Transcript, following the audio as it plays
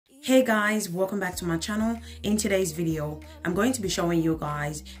Hey guys, welcome back to my channel. In today's video, I'm going to be showing you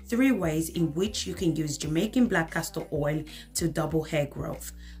guys 3 ways in which you can use Jamaican black castor oil to double hair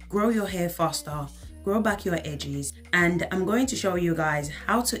growth, grow your hair faster, grow back your edges, and I'm going to show you guys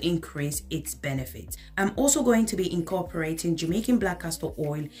how to increase its benefits. I'm also going to be incorporating Jamaican black castor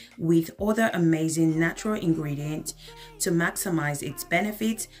oil with other amazing natural ingredients to maximize its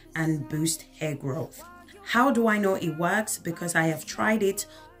benefits and boost hair growth. How do I know it works? Because I have tried it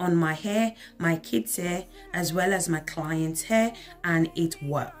on my hair, my kids' hair, as well as my clients' hair, and it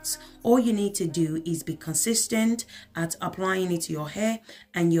works. All you need to do is be consistent at applying it to your hair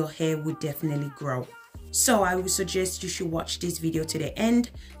and your hair will definitely grow. So I would suggest you should watch this video to the end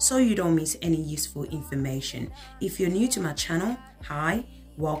so you don't miss any useful information. If you're new to my channel, hi,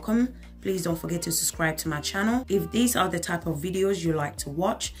 welcome. Please don't forget to subscribe to my channel if these are the type of videos you like to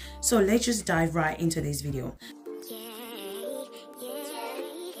watch. So let's just dive right into this video.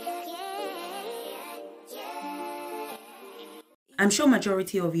 I'm sure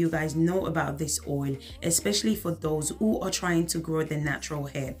majority of you guys know about this oil, especially for those who are trying to grow their natural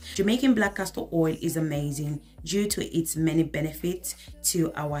hair. Jamaican black castor oil is amazing due to its many benefits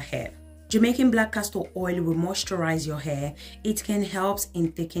to our hair. Jamaican black castor oil will moisturize your hair. It can help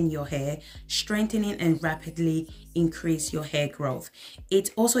in thicken your hair, strengthening and rapidly increase your hair growth.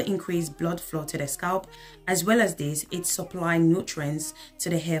 It also increases blood flow to the scalp. As well as this, it supplies nutrients to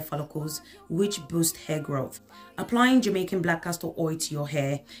the hair follicles, which boost hair growth. Applying Jamaican black castor oil to your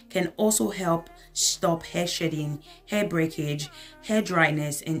hair can also help stop hair shedding, hair breakage, hair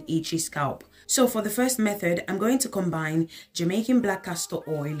dryness, and itchy scalp. So for the first method, I'm going to combine Jamaican black castor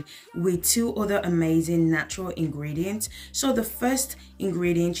oil with 2 other amazing natural ingredients. So the first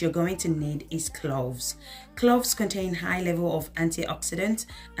ingredient you're going to need is cloves. Cloves contain high level of antioxidants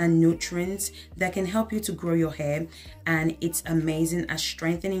and nutrients that can help you to grow your hair, and it's amazing at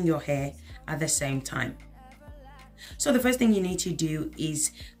strengthening your hair at the same time. So the first thing you need to do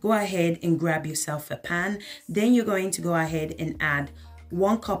is go ahead and grab yourself a pan. Then you're going to go ahead and add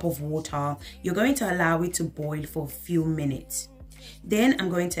 1 cup of water. You're going to allow it to boil for a few minutes. Then I'm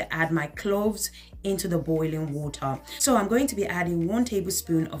going to add my cloves into the boiling water. So I'm going to be adding 1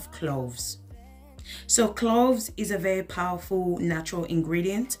 tablespoon of cloves. So cloves is a very powerful natural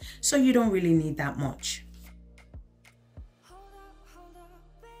ingredient, so you don't really need that much.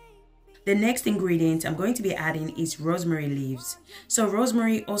 The next ingredient I'm going to be adding is rosemary leaves. So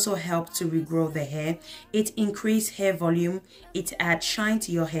rosemary also helps to regrow the hair. It increases hair volume. It adds shine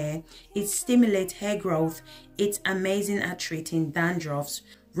to your hair. It stimulates hair growth. It's amazing at treating dandruffs.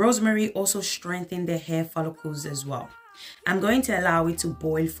 Rosemary also strengthens the hair follicles as well. I'm going to allow it to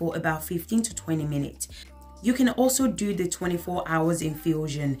boil for about 15 to 20 minutes. You can also do the 24 hours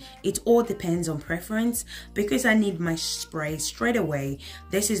infusion. It all depends on preference. Because I need my spray straight away,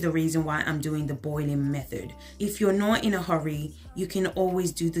 this is the reason why I'm doing the boiling method. If you're not in a hurry, you can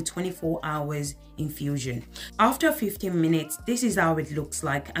always do the 24 hours infusion. After 15 minutes, this is how it looks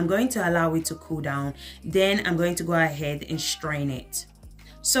like. I'm going to allow it to cool down. Then I'm going to go ahead and strain it.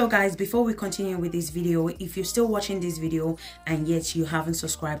 So guys, before we continue with this video, if you're still watching this video and yet you haven't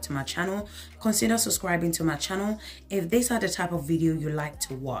subscribed to my channel, consider subscribing to my channel if these are the type of video you like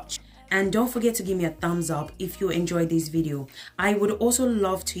to watch. And don't forget to give me a thumbs up if you enjoyed this video. I would also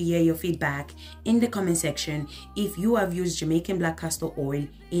love to hear your feedback in the comment section if you have used Jamaican black castor oil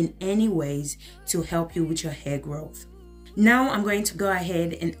in any ways to help you with your hair growth. Now I'm going to go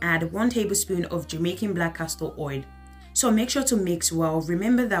ahead and add 1 tablespoon of Jamaican black castor oil. So make sure to mix well.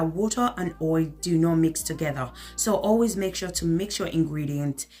 Remember that water and oil do not mix together. So always make sure to mix your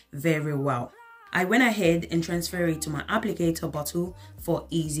ingredient very well. I went ahead and transferred it to my applicator bottle for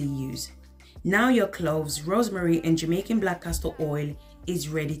easy use. Now your cloves, rosemary, and Jamaican black castor oil is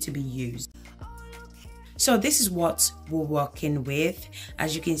ready to be used. So this is what we're working with.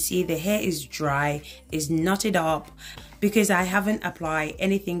 As you can see, the hair is dry, is knotted up because I haven't applied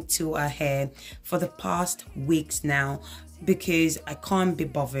anything to her hair for the past weeks now because I can't be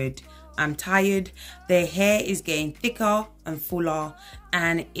bothered. I'm tired. The hair is getting thicker and fuller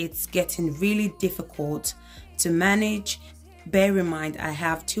and it's getting really difficult to manage. Bear in mind, I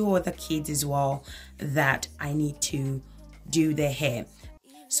have 2 other kids as well that I need to do their hair.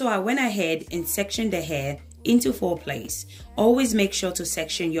 So I went ahead and sectioned the hair into 4 places. Always make sure to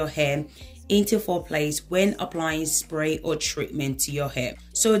section your hair into 4 places when applying spray or treatment to your hair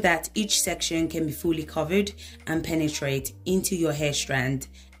so that each section can be fully covered and penetrate into your hair strand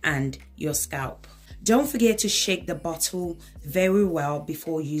and your scalp. Don't forget to shake the bottle very well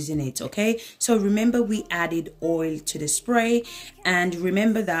before using it, okay? So remember we added oil to the spray, and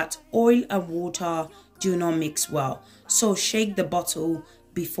remember that oil and water do not mix well. So shake the bottle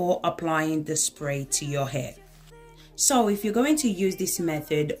before applying the spray to your hair. So if you're going to use this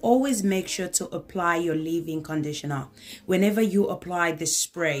method, always make sure to apply your leave-in conditioner whenever you apply the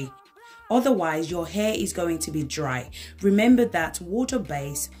spray. Otherwise, your hair is going to be dry. Remember that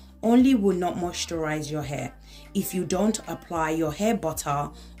water-based only will not moisturize your hair if you don't apply your hair butter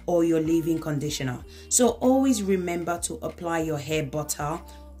or your leave-in conditioner. So always remember to apply your hair butter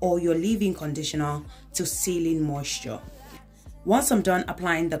or your leave-in conditioner to seal in moisture. Once I'm done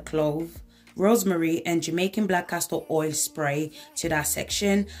applying the clove, rosemary and Jamaican black castor oil spray to that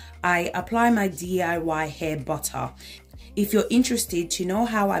section, I apply my DIY hair butter. If you're interested to know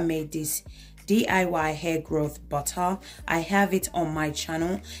how I made this DIY hair growth butter, I have it on my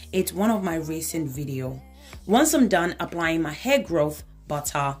channel. It's one of my recent videos. Once I'm done applying my hair growth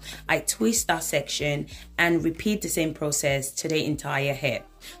butter, I twist that section and repeat the same process to the entire hair.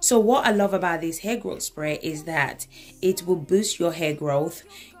 So what I love about this hair growth spray is that it will boost your hair growth.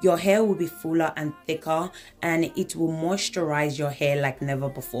 Your hair will be fuller and thicker, and it will moisturize your hair like never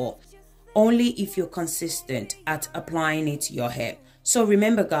before. Only if you're consistent at applying it to your hair. So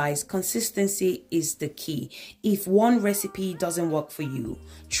remember guys, consistency is the key. If one recipe doesn't work for you,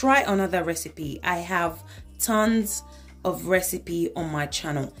 try another recipe. I have tons of recipe on my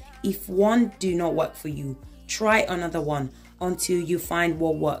channel. If one do not work for you, try another one until you find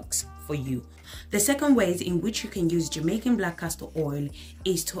what works for you. The second ways in which you can use Jamaican black castor oil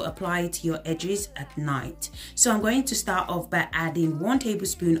is to apply it to your edges at night. So I'm going to start off by adding 1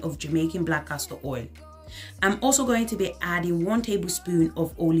 tablespoon of Jamaican black castor oil. I'm also going to be adding 1 tablespoon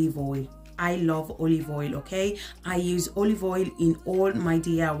of olive oil. I love olive oil, okay? I use olive oil in all my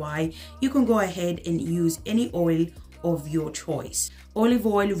DIY. You can go ahead and use any oil of your choice. Olive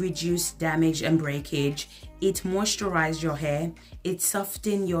oil reduces damage and breakage. It moisturizes your hair. It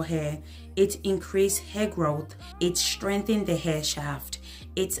softens your hair. It increases hair growth. It strengthens the hair shaft.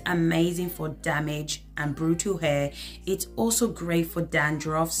 It's amazing for damaged and brittle hair. It's also great for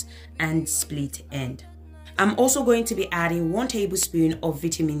dandruffs and split end. I'm also going to be adding 1 tablespoon of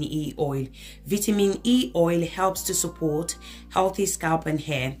vitamin E oil. Vitamin E oil helps to support healthy scalp and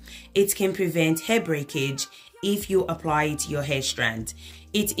hair. It can prevent hair breakage if you apply it to your hair strand.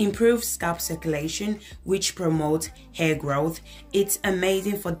 It improves scalp circulation, which promotes hair growth. It's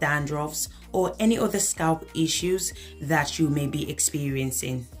amazing for dandruffs or any other scalp issues that you may be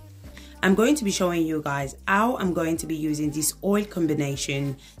experiencing. I'm going to be showing you guys how I'm going to be using this oil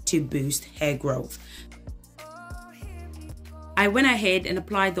combination to boost hair growth. I went ahead and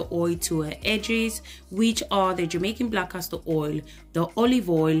applied the oil to her edges, which are the Jamaican black castor oil, the olive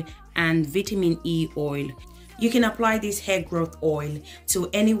oil, and vitamin E oil. You can apply this hair growth oil to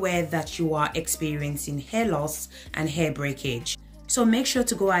anywhere that you are experiencing hair loss and hair breakage. So make sure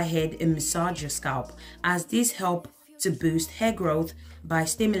to go ahead and massage your scalp, as this helps to boost hair growth by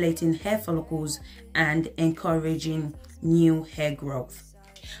stimulating hair follicles and encouraging new hair growth.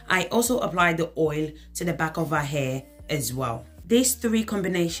 I also applied the oil to the back of her hair as well. These 3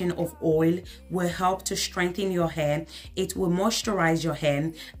 combination of oil will help to strengthen your hair. It will moisturize your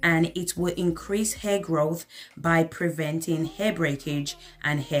hair, and it will increase hair growth by preventing hair breakage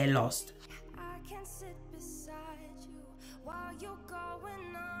and hair loss.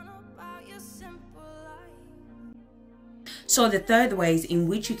 So the third ways in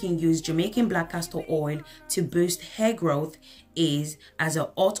which you can use Jamaican black castor oil to boost hair growth is as a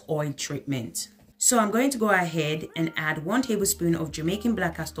hot oil treatment. So I'm going to go ahead and add 1 tablespoon of Jamaican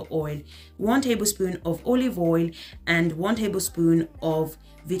black castor oil, 1 tablespoon of olive oil, and 1 tablespoon of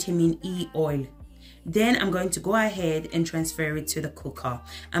vitamin E oil. Then I'm going to go ahead and transfer it to the cooker.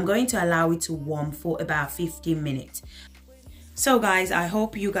 I'm going to allow it to warm for about 15 minutes. So guys, I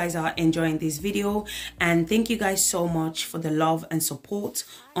hope you guys are enjoying this video, and thank you guys so much for the love and support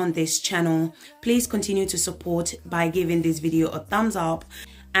on this channel. Please continue to support by giving this video a thumbs up.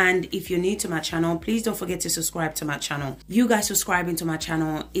 And if you're new to my channel, please don't forget to subscribe to my channel. You guys subscribing to my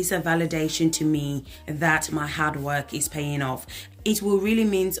channel is a validation to me that my hard work is paying off. It will really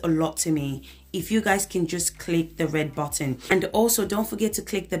mean a lot to me if you guys can just click the red button. And also don't forget to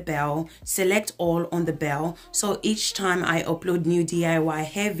click the bell, select all on the bell, so each time I upload new DIY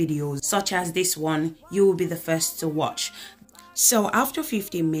hair videos such as this one, you will be the first to watch. So after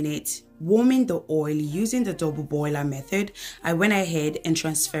 15 minutes, warming the oil using the double boiler method, I went ahead and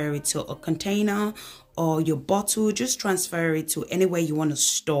transferred it to a container or your bottle. Just transfer it to anywhere you want to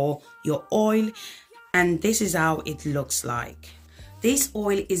store your oil, and this is how it looks like. This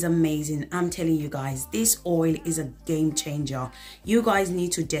oil is amazing. I'm telling you guys, this oil is a game changer. You guys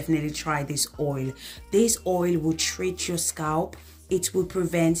need to definitely try this oil. This oil will treat your scalp. It will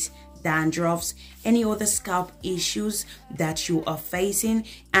prevent dandruffs, any other scalp issues that you are facing,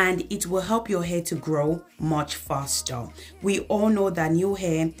 and it will help your hair to grow much faster. We all know that new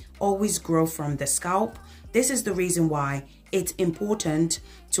hair always grows from the scalp. This is the reason why it's important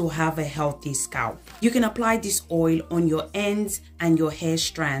to have a healthy scalp. You can apply this oil on your ends and your hair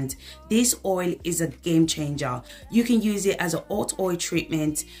strand. This oil is a game changer. You can use it as a hot oil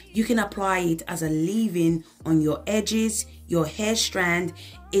treatment. You can apply it as a leave-in on your edges, your hair strand.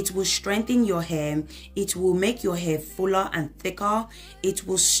 It will strengthen your hair. It will make your hair fuller and thicker. It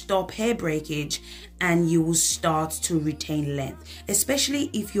will stop hair breakage, and you will start to retain length. Especially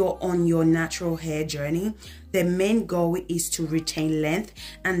if you're on your natural hair journey, the main goal is to retain length,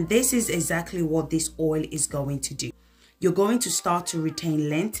 and this is exactly what this oil is going to do. You're going to start to retain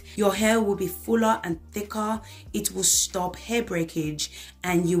length. Your hair will be fuller and thicker. It will stop hair breakage,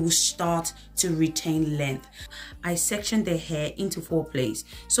 and you will start to retain length. I sectioned the hair into 4 plaits,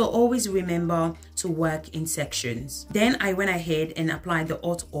 so always remember to work in sections. Then I went ahead and applied the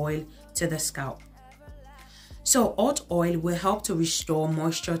hot oil to the scalp. So hot oil will help to restore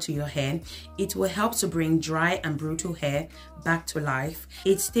moisture to your hair. It will help to bring dry and brittle hair back to life.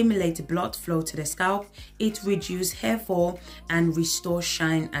 It stimulates blood flow to the scalp. It reduces hair fall and restores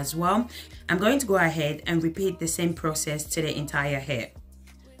shine as well. I'm going to go ahead and repeat the same process to the entire hair.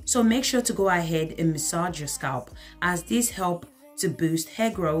 So make sure to go ahead and massage your scalp, as this helps to boost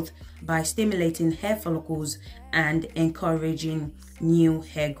hair growth by stimulating hair follicles and encouraging new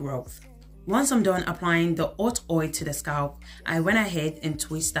hair growth. Once I'm done applying the hot oil to the scalp, I went ahead and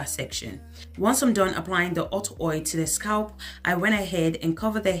twist that section. Once I'm done applying the hot oil to the scalp, I went ahead and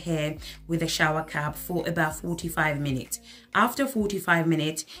covered the hair with a shower cap for about 45 minutes. After 45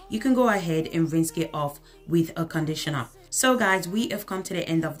 minutes, you can go ahead and rinse it off with a conditioner. So guys, we have come to the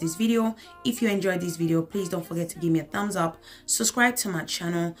end of this video. If you enjoyed this video, please don't forget to give me a thumbs up, subscribe to my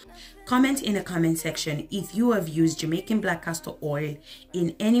channel, comment in the comment section if you have used Jamaican black castor oil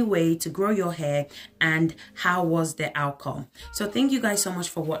in any way to grow your hair and how was the outcome. So thank you guys so much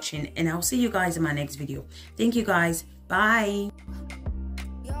for watching, and I'll see you guys in my next video. Thank you guys. Bye.